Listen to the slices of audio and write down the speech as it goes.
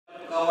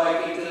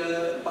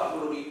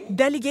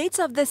Delegates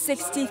of the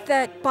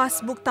 63rd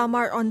PAS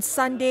Muktamar on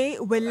Sunday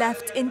were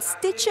left in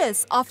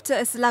stitches after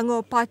a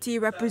Selangor party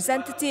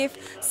representative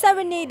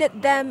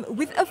serenaded them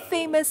with a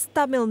famous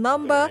Tamil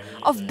number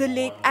of the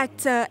late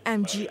actor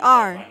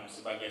MGR.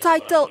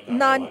 Titled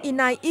Nan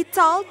Inai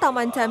Ital,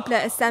 Taman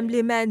Templer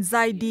Assemblyman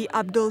Zaidi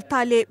Abdul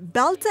Talib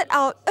belted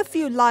out a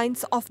few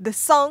lines of the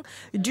song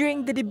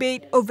during the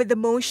debate over the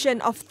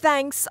motion of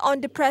thanks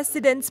on the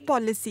President's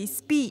policy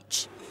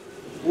speech.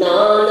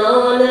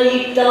 Nana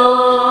ital,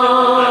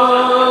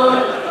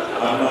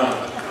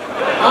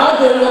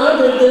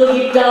 ada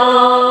derita.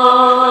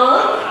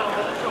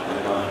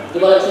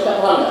 Gimana sih tak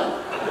faham tak?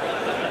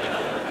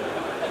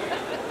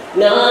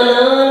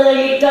 Nana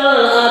ital,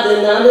 ada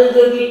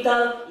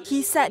derita.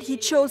 He said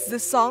he chose the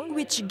song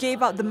which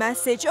gave out the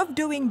message of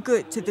doing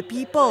good to the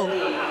people.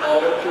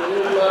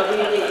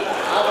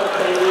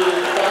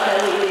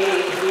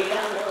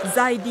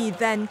 Zaidi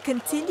then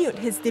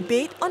continued his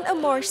debate on a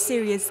more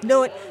serious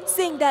note,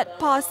 saying that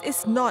PAS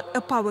is not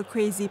a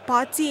power-crazy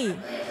party.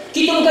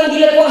 Kita bukan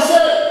gila kuasa,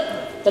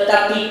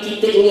 tetapi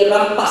kita ingin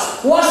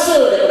rampas kuasa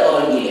daripada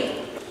orang gila.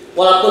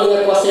 Walaupun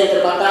dengan kuasa yang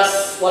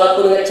terbatas,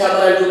 walaupun dengan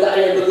cabaran jugaan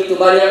yang begitu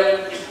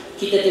banyak,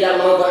 kita tidak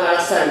mahu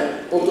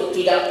beralasan untuk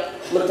tidak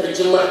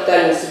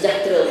menterjemahkan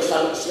sejahtera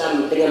bersama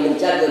Islam dengan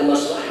menjaga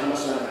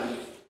masalah-masalah rakyat.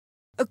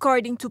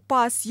 According to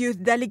PAS Youth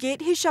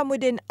Delegate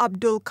Hishamuddin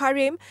Abdul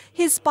Karim,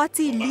 his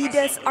party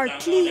leaders are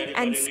clean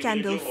and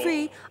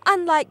scandal-free,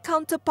 unlike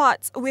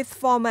counterparts with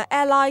former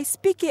allies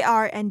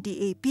PKR and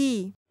DAP.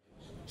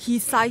 He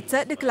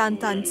cited the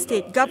Kelantan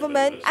state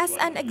government as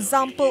an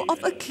example of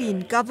a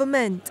clean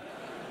government.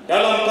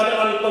 Dalam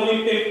keadaan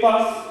pemimpin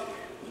PAS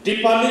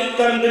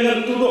dipalitkan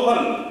dengan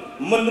tuduhan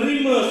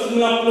menerima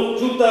 90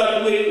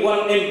 juta duit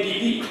wang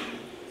MDB,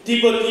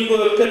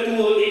 tiba-tiba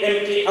ketua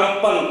AMT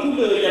Ampan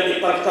pula yang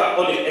ditangkap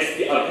oleh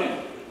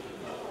SPRM.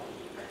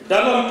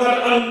 Dalam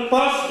keadaan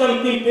PAS dan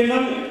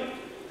pimpinannya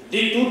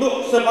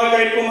dituduh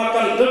sebagai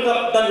pemakan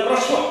dedap dan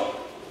rasuah,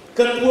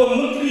 ketua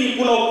Menteri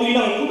Pulau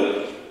Pinang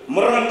pula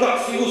merangkap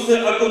si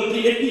usaha agung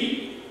DAP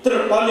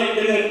terbalik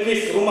dengan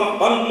kes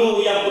rumah banglo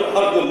yang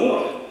berharga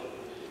murah.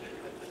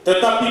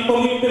 Tetapi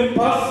pemimpin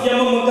PAS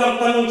yang memegang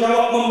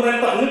tanggungjawab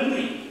memerintah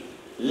negeri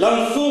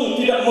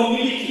langsung tidak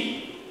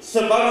memiliki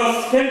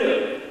sebarang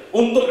skandal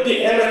untuk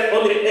diheret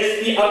oleh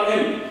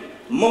SPRM,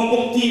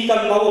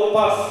 membuktikan bahawa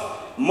PAS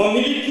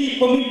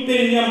memiliki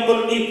pemimpin yang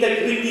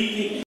berintegriti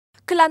tinggi.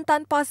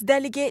 Kelantan PAS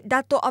delegate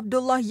Dato'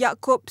 Abdullah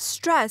Yaakob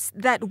stressed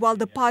that while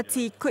the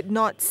party could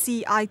not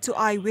see eye to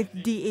eye with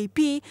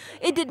DAP,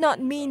 it did not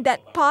mean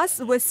that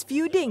PAS was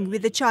feuding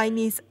with the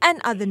Chinese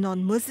and other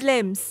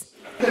non-Muslims.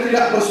 Kita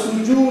tidak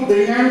bersetuju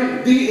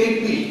dengan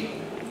DAP,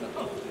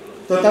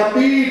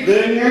 tetapi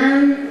dengan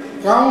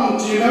kaum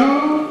Cina,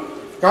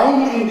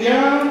 kaum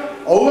India,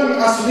 orang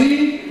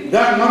asli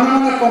dan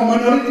mana-mana kaum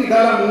minoriti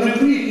dalam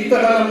negeri kita,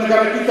 dalam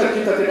negara kita,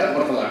 kita tidak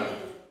berkelahi.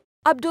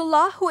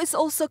 Abdullah, who is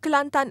also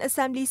Kelantan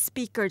Assembly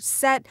Speaker,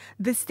 said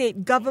the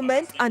state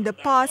government under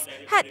PAS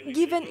had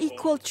given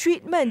equal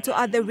treatment to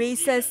other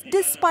races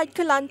despite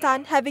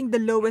Kelantan having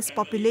the lowest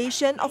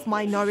population of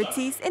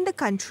minorities in the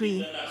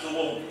country.